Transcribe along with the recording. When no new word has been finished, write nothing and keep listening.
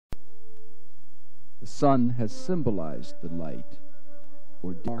The sun has symbolized the light,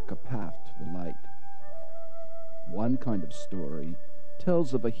 or dark a path to the light. One kind of story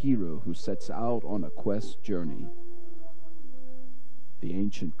tells of a hero who sets out on a quest journey. The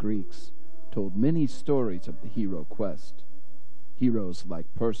ancient Greeks told many stories of the hero quest. Heroes like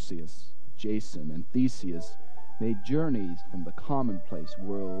Perseus, Jason, and Theseus made journeys from the commonplace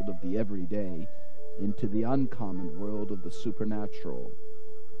world of the everyday into the uncommon world of the supernatural.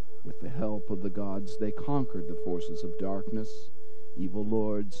 With the help of the gods, they conquered the forces of darkness, evil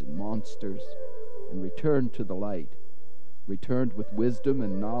lords and monsters, and returned to the light, returned with wisdom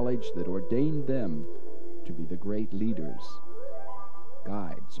and knowledge that ordained them to be the great leaders,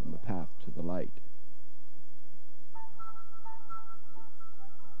 guides on the path to the light.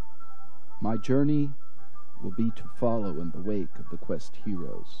 My journey will be to follow in the wake of the quest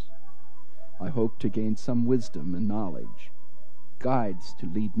heroes. I hope to gain some wisdom and knowledge, guides to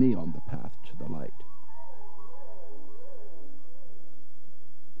lead me on the path to the light.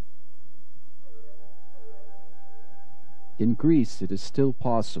 In Greece, it is still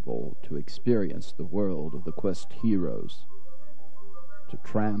possible to experience the world of the quest heroes, to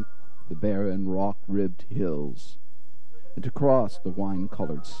tramp the barren rock-ribbed hills, and to cross the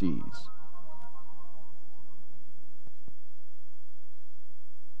wine-colored seas.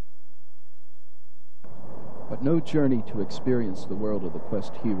 But no journey to experience the world of the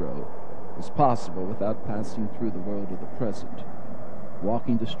quest hero is possible without passing through the world of the present.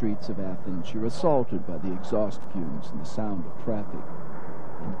 Walking the streets of Athens, you're assaulted by the exhaust fumes and the sound of traffic,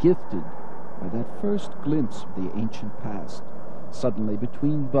 and gifted by that first glimpse of the ancient past. Suddenly,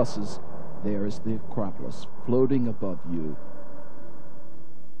 between buses, there is the Acropolis floating above you.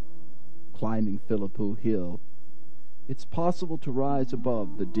 Climbing Philippou Hill, it's possible to rise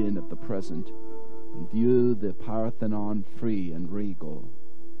above the din of the present and view the Parthenon free and regal.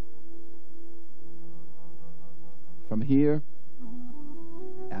 From here,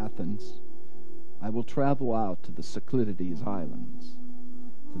 Athens, I will travel out to the Cyclades Islands,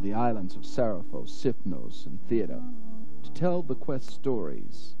 to the islands of Seriphos, Sipnos, and Theta, to tell the quest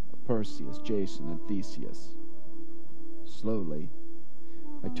stories of Perseus, Jason, and Theseus. Slowly,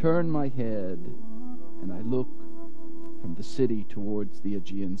 I turn my head and I look from the city towards the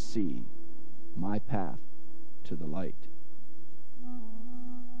Aegean Sea, my path to the light.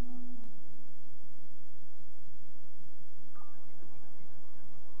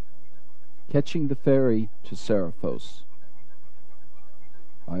 Catching the ferry to Seriphos,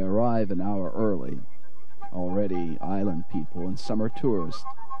 I arrive an hour early. Already island people and summer tourists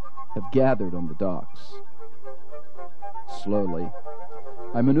have gathered on the docks. Slowly,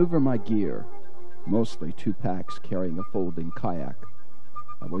 I maneuver my gear, mostly 2 packs carrying a folding kayak.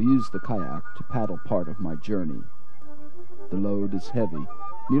 I will use the kayak to paddle part of my journey. The load is heavy,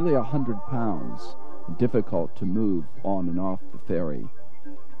 nearly 100 pounds, and difficult to move on and off the ferry.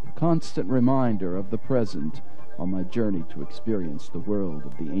 A constant reminder of the present on my journey to experience the world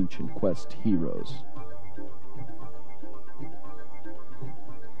of the ancient quest heroes.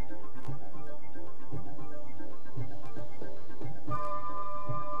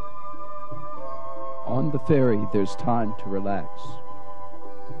 On the ferry, there's time to relax,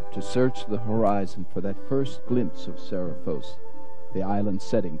 to search the horizon for that first glimpse of Seriphos, the island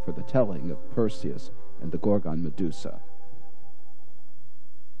setting for the telling of Perseus and the Gorgon Medusa.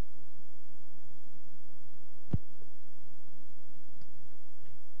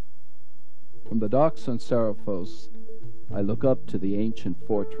 From the docks on Seriphos, I look up to the ancient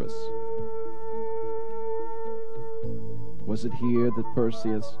fortress. Was it here that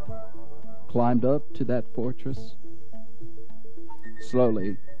Perseus climbed up to that fortress?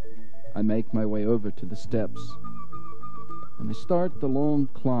 Slowly, I make my way over to the steps, and I start the long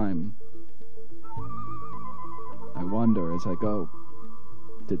climb. I wonder as I go,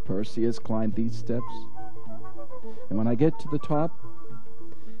 did Perseus climb these steps? And when I get to the top,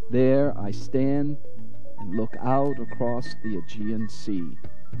 there I stand and look out across the Aegean Sea,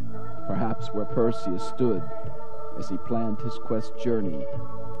 perhaps where Perseus stood as he planned his quest journey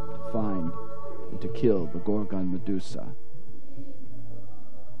to find and to kill the Gorgon Medusa.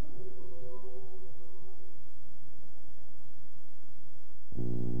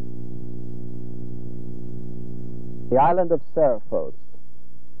 The island of Seriphos,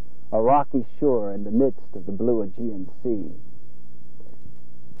 a rocky shore in the midst of the blue Aegean Sea.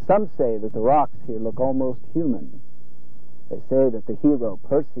 Some say that the rocks here look almost human. They say that the hero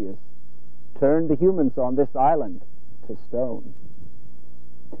Perseus turned the humans on this island to stone.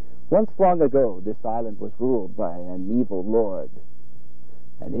 Once long ago, this island was ruled by an evil lord,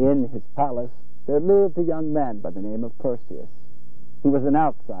 and in his palace there lived a young man by the name of Perseus. He was an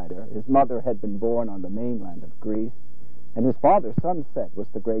outsider. His mother had been born on the mainland of Greece, and his father, some said, was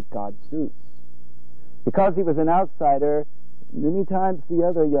the great god Zeus. Because he was an outsider, many times the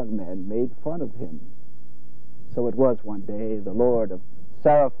other young men made fun of him. So it was one day the Lord of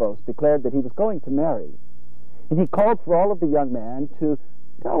Seriphos declared that he was going to marry, and he called for all of the young men to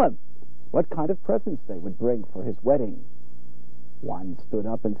tell him what kind of presents they would bring for his wedding. One stood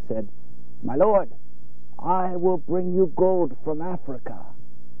up and said, "My lord, I will bring you gold from Africa."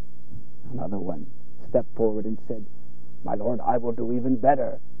 Another one stepped forward and said, "My lord, I will do even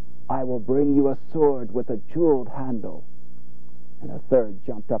better. I will bring you a sword with a jeweled handle." And a third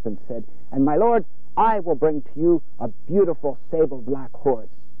jumped up and said, "And my lord, I will bring to you a beautiful sable black horse."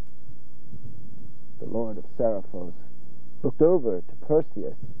 The Lord of Seriphos looked over to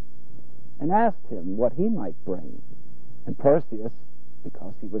Perseus and asked him what he might bring. And Perseus,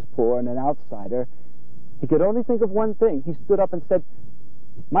 because he was poor and an outsider, he could only think of one thing. He stood up and said,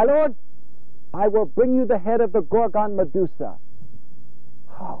 "My lord, I will bring you the head of the Gorgon Medusa."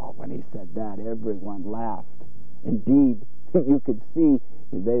 Oh, when he said that, everyone laughed. Indeed, you could see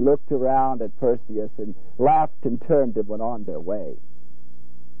they looked around at Perseus and laughed and turned and went on their way.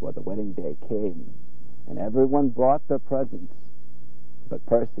 Well, the wedding day came, and everyone brought their presents. But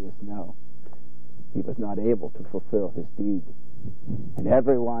Perseus, no, he was not able to fulfill his deed. And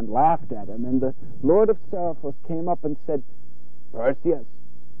everyone laughed at him, and the Lord of Seriphos came up and said, "Perseus,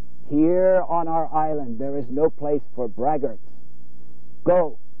 here on our island there is no place for braggarts.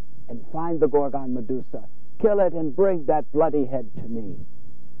 Go and find the Gorgon Medusa, kill it, and bring that bloody head to me."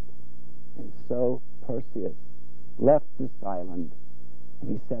 And so Perseus left this island, and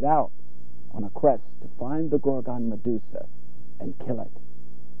he set out on a quest to find the Gorgon Medusa and kill it.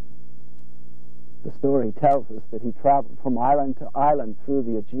 The story tells us that he traveled from island to island through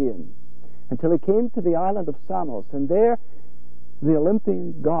the Aegean until he came to the island of Samos, and there the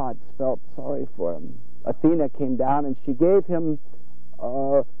Olympian gods felt sorry for him. Athena came down and she gave him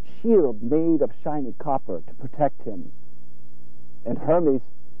a shield made of shiny copper to protect him. And Hermes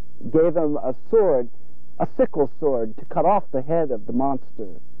gave him a sword, a sickle sword, to cut off the head of the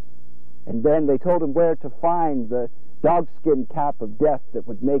monster. And then they told him where to find the dogskin cap of death that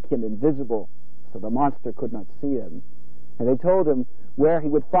would make him invisible, so the monster could not see him. And they told him where he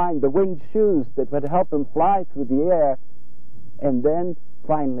would find the winged shoes that would help him fly through the air, and then,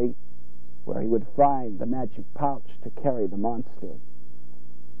 finally, where he would find the magic pouch to carry the monster.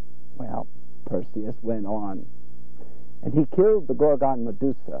 Well, Perseus went on, and he killed the Gorgon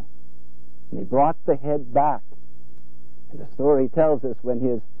Medusa, and he brought the head back. And the story tells us when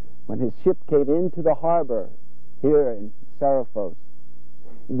his ship came into the harbor here in Seriphos,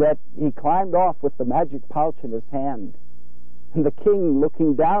 that he climbed off with the magic pouch in his hand. And the king,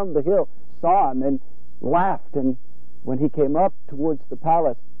 looking down the hill, saw him and laughed. And when he came up towards the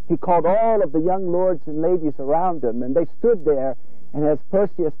palace, he called all of the young lords and ladies around him, and they stood there. And as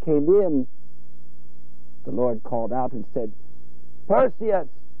Perseus came in, the Lord called out and said, "Perseus,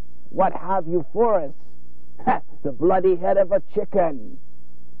 what have you for us?" "The bloody head of a chicken."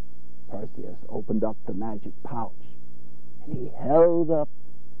 Perseus opened up the magic pouch, and he held up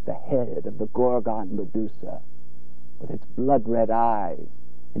the head of the Gorgon Medusa with its blood-red eyes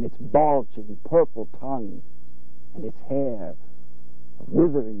and its bulging purple tongue and its hair of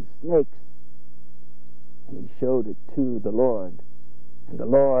withering snakes. And he showed it to the Lord, and the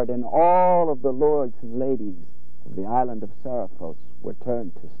Lord and all of the lords and ladies of the island of Seriphos were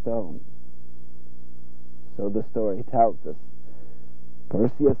turned to stone. So the story tells us.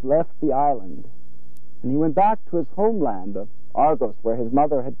 Perseus left the island, and he went back to his homeland of Argos, where his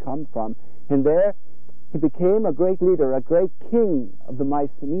mother had come from, and there he became a great leader, a great king of the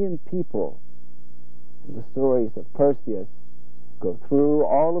Mycenaean people. And the stories of Perseus go through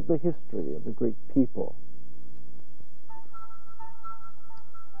all of the history of the Greek people.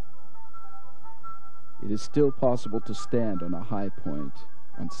 It is still possible to stand on a high point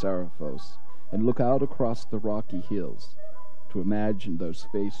on Seriphos and look out across the rocky hills, to imagine those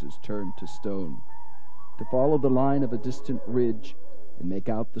faces turned to stone, to follow the line of a distant ridge and make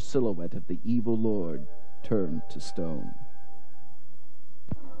out the silhouette of the evil Lord turned to stone.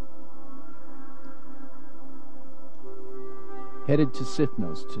 Headed to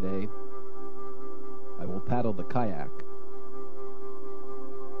Sifnos today, I will paddle the kayak.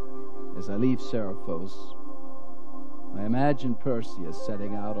 As I leave Seriphos, I imagine Perseus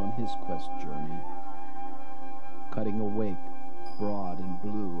setting out on his quest journey, cutting a wake broad and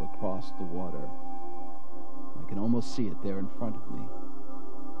blue across the water. I can almost see it there in front of me.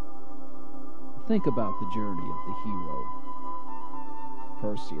 Think about the journey of the hero,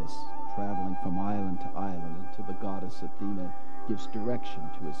 Perseus, traveling from island to island until the goddess Athena gives direction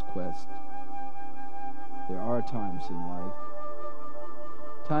to his quest. There are times in life,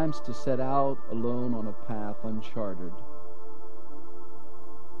 times to set out alone on a path uncharted,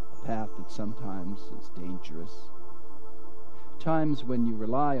 a path that sometimes is dangerous, times when you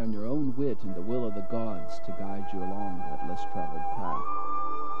rely on your own wit and the will of the gods to guide you along that less traveled path.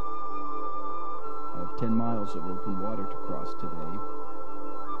 I have 10 miles of open water to cross today.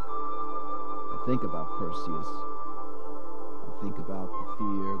 I think about Perseus. I think about the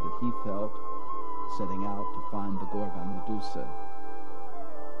fear that he felt setting out to find the Gorgon Medusa.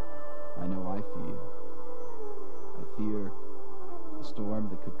 I know I fear. I fear the storm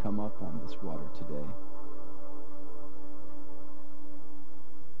that could come up on this water today.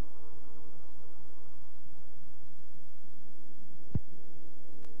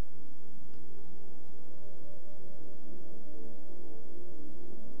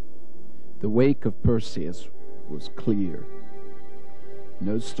 The wake of Perseus was clear.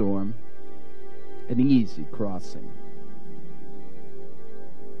 No storm, an easy crossing.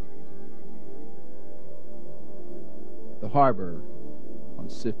 The harbor on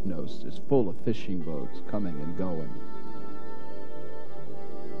Sifnos is full of fishing boats coming and going.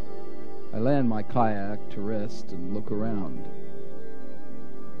 I land my kayak to rest and look around.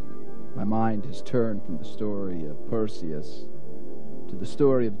 My mind has turned from the story of Perseus to the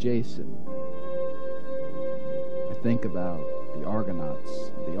story of Jason. I think about the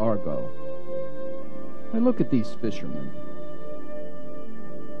Argonauts, the Argo. I look at these fishermen.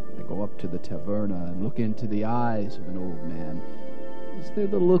 I go up to the taverna and look into the eyes of an old man. Is there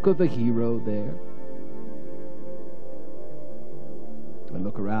the look of a hero there? I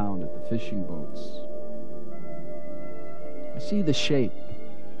look around at the fishing boats. I see the shape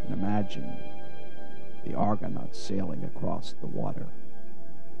and imagine the Argonauts sailing across the water.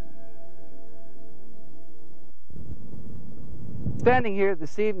 Standing here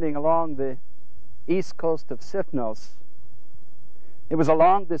this evening along the east coast of Sifnos, it was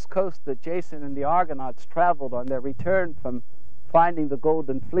along this coast that Jason and the Argonauts traveled on their return from finding the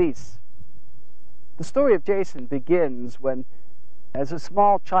Golden Fleece. The story of Jason begins when, as a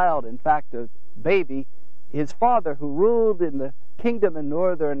small child, in fact a baby, his father, who ruled in the kingdom in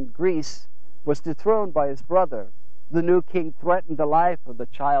northern Greece, was dethroned by his brother. The new king threatened the life of the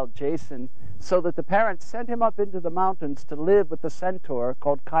child Jason, so that the parents sent him up into the mountains to live with a centaur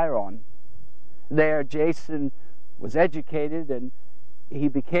called Chiron. There Jason was educated, and he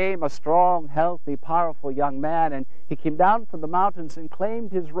became a strong, healthy, powerful young man, and he came down from the mountains and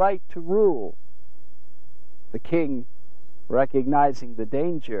claimed his right to rule. The king, recognizing the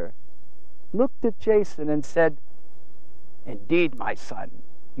danger, looked at Jason and said, "Indeed, my son,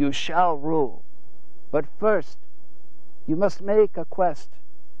 you shall rule. But first, you must make a quest.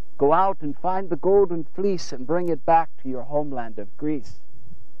 Go out and find the Golden Fleece and bring it back to your homeland of Greece."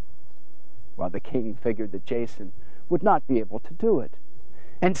 Well, the king figured that Jason would not be able to do it.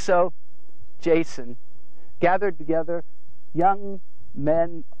 And so Jason gathered together young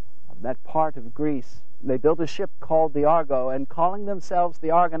men of that part of Greece. They built a ship called the Argo, and calling themselves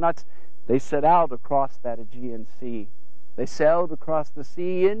the Argonauts, they set out across that Aegean Sea. They sailed across the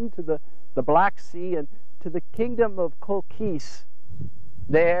sea into the Black Sea and to the kingdom of Colchis.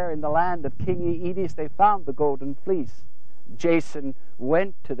 There, in the land of King Aeetes, they found the Golden Fleece. Jason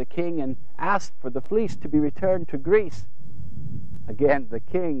went to the king and asked for the fleece to be returned to Greece. Again, the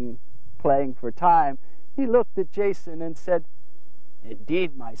king, playing for time, he looked at Jason and said,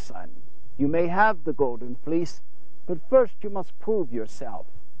 "Indeed, my son, you may have the Golden Fleece, but first you must prove yourself.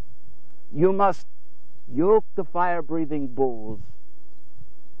 You must yoke the fire-breathing bulls,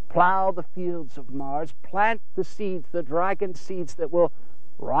 plow the fields of Mars, plant the seeds, the dragon seeds that will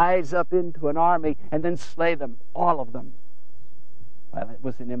rise up into an army, and then slay them, all of them." Well, it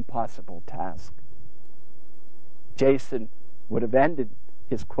was an impossible task. Jason would have ended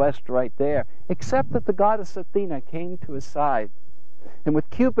his quest right there, except that the goddess Athena came to his side. And with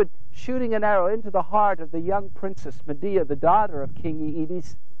Cupid shooting an arrow into the heart of the young princess Medea, the daughter of King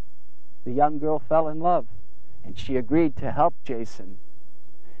Aeetes, the young girl fell in love, and she agreed to help Jason.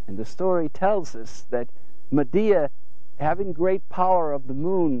 And the story tells us that Medea, having great power of the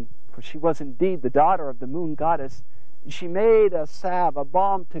moon, for she was indeed the daughter of the moon goddess, she made a salve, a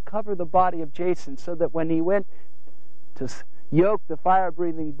balm, to cover the body of Jason, so that when he went to yoke the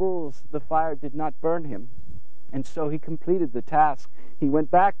fire-breathing bulls, the fire did not burn him. And so he completed the task. He went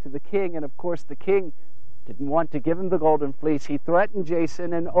back to the king, and of course the king didn't want to give him the Golden Fleece. He threatened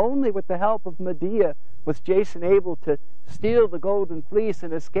Jason, and only with the help of Medea was Jason able to steal the Golden Fleece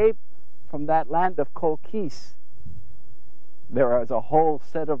and escape from that land of Colchis. There is a whole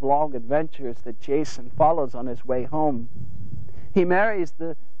set of long adventures that Jason follows on his way home. He marries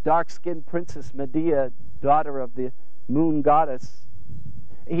the dark-skinned Princess Medea, daughter of the moon goddess.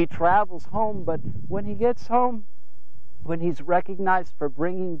 He travels home, but when he gets home, when he's recognized for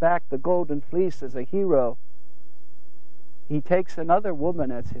bringing back the golden fleece as a hero, he takes another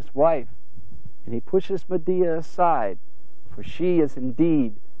woman as his wife, and he pushes Medea aside, for she is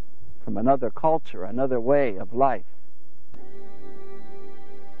indeed from another culture, another way of life.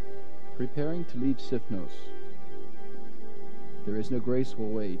 Preparing to leave Sifnos, there is no graceful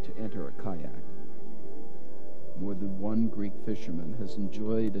way to enter a kayak. More than one Greek fisherman has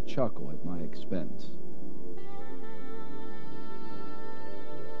enjoyed a chuckle at my expense.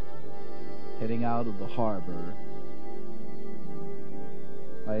 Heading out of the harbor,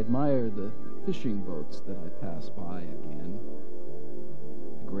 I admire the fishing boats that I pass by again.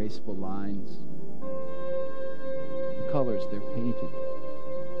 The graceful lines, the colors they're painted.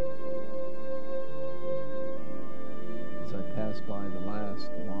 As I pass by the last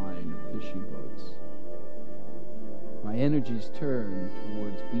line of fishing boats, my energies turn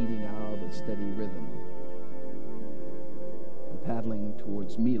towards beating out a steady rhythm. I'm paddling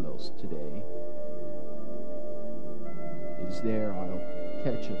towards Milos today. It is there I'll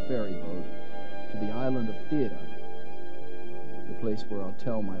catch a ferry boat to the island of Thera, the place where I'll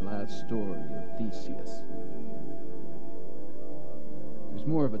tell my last story of Theseus. There's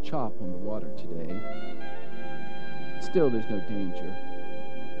more of a chop on the water today. Still, there's no danger.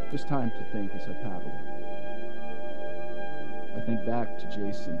 There's time to think as I paddle. I think back to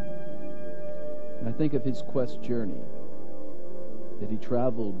Jason, and I think of his quest journey, that he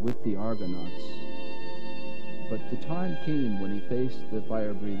traveled with the Argonauts. But the time came when he faced the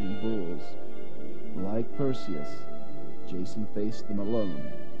fire-breathing bulls. Like Perseus, Jason faced them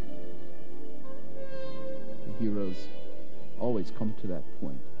alone. The heroes always come to that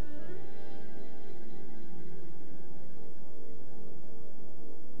point.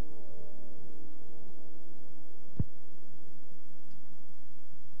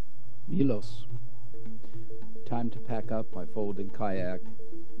 Milos. Time to pack up my folding kayak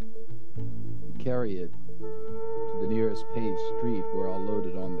and carry it to the nearest paved street where I'll load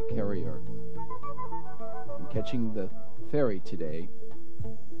it on the carrier. I'm catching the ferry today,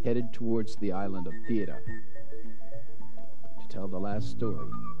 headed towards the island of Thera, to tell the last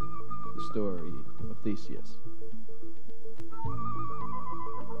story, the story of Theseus.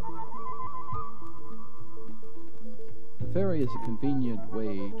 The ferry is a convenient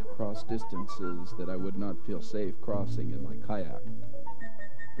way to cross distances that I would not feel safe crossing in my kayak,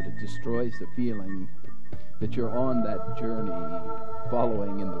 but it destroys the feeling that you're on that journey,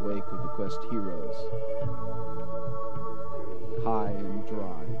 following in the wake of the quest heroes. High and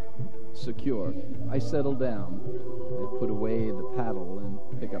dry, secure, I settle down. I put away the paddle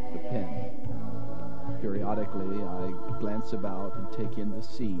and pick up the pen. Periodically, I glance about and take in the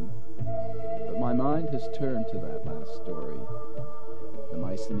scene. But my mind has turned to that last story, the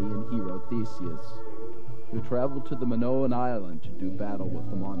Mycenaean hero Theseus, who traveled to the Minoan island to do battle with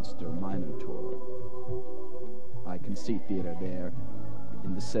the monster Minotaur. I can see Thera there,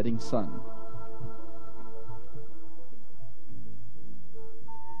 in the setting sun.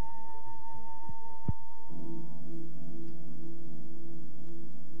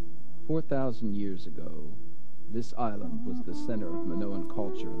 "4,000 years ago, this island was the center of Minoan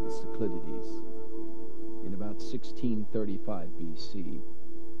culture in the Cyclades. In about 1635 BC,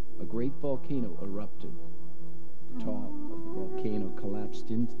 a great volcano erupted. The top of the volcano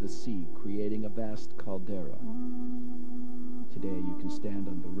collapsed into the sea, creating a vast caldera. Today you can stand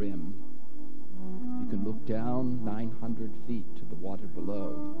on the rim. You can look down 900 feet to the water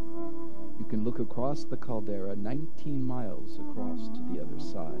below. You can look across the caldera 19 miles across to the other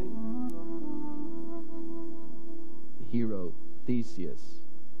side. The hero, Theseus,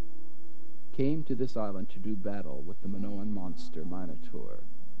 came to this island to do battle with the Minoan monster Minotaur.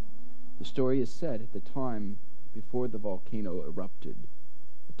 The story is set at the time before the volcano erupted,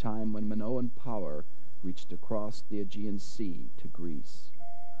 a time when Minoan power reached across the Aegean Sea to Greece.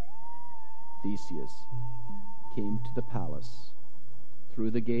 Theseus came to the palace, through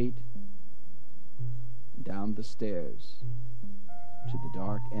the gate, and down the stairs, to the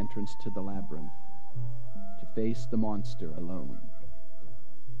dark entrance to the labyrinth, to face the monster alone.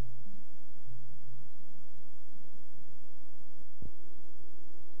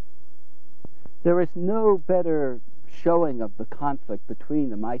 There is no better showing of the conflict between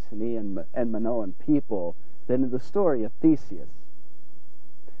the Mycenaean and Minoan people than in the story of Theseus.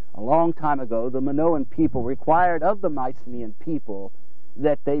 A long time ago, the Minoan people required of the Mycenaean people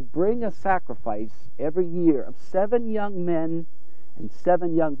that they bring a sacrifice every year of 7 young men and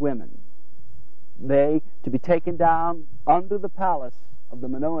 7 young women. They to be taken down under the palace of the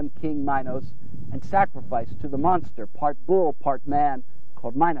Minoan king Minos and sacrificed to the monster, part bull, part man,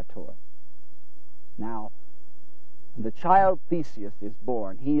 called Minotaur. Now, when the child Theseus is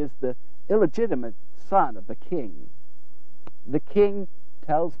born, he is the illegitimate son of the king. The king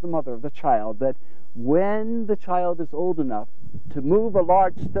tells the mother of the child that when the child is old enough to move a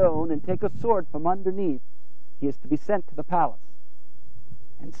large stone and take a sword from underneath, he is to be sent to the palace.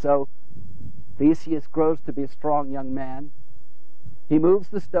 And so Theseus grows to be a strong young man. He moves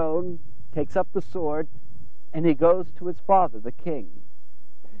the stone, takes up the sword, and he goes to his father, the king.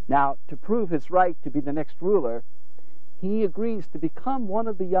 Now, to prove his right to be the next ruler, he agrees to become one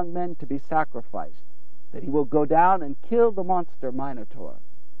of the young men to be sacrificed, that he will go down and kill the monster Minotaur.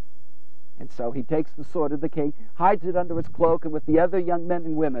 And so he takes the sword of the king, hides it under his cloak, and with the other young men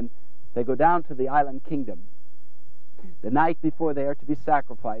and women, they go down to the island kingdom. The night before they are to be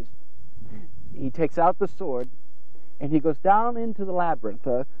sacrificed, he takes out the sword, and he goes down into the labyrinth,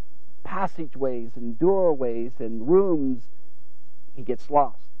 passageways and doorways and rooms. He gets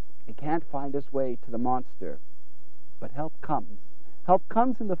lost. He can't find his way to the monster. But help comes. Help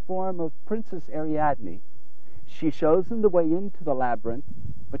comes in the form of Princess Ariadne. She shows him the way into the labyrinth,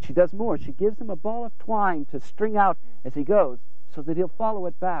 but she does more. She gives him a ball of twine to string out as he goes, so that he'll follow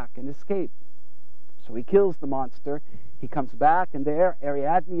it back and escape. So he kills the monster. He comes back, and there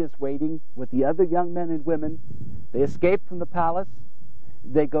Ariadne is waiting with the other young men and women. They escape from the palace.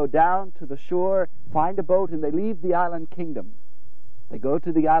 They go down to the shore, find a boat, and they leave the island kingdom. They go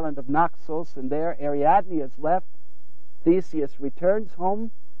to the island of Naxos, and there Ariadne is left. Theseus returns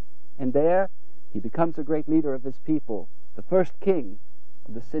home, and there he becomes a great leader of his people, the first king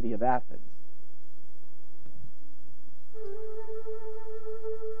of the city of Athens.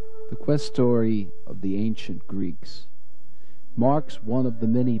 The quest story of the ancient Greeks marks one of the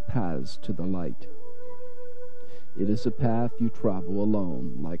many paths to the light. It is a path you travel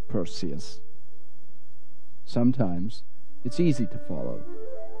alone, like Perseus. Sometimes it's easy to follow,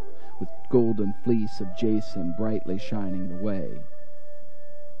 with golden fleece of Jason brightly shining the way.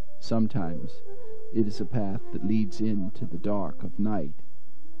 Sometimes it is a path that leads into the dark of night,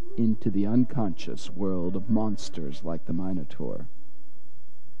 into the unconscious world of monsters like the Minotaur.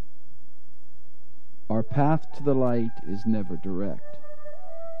 Our path to the light is never direct.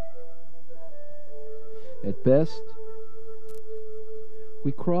 At best,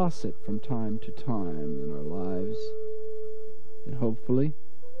 we cross it from time to time in our lives, and hopefully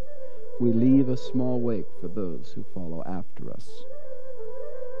we leave a small wake for those who follow after us.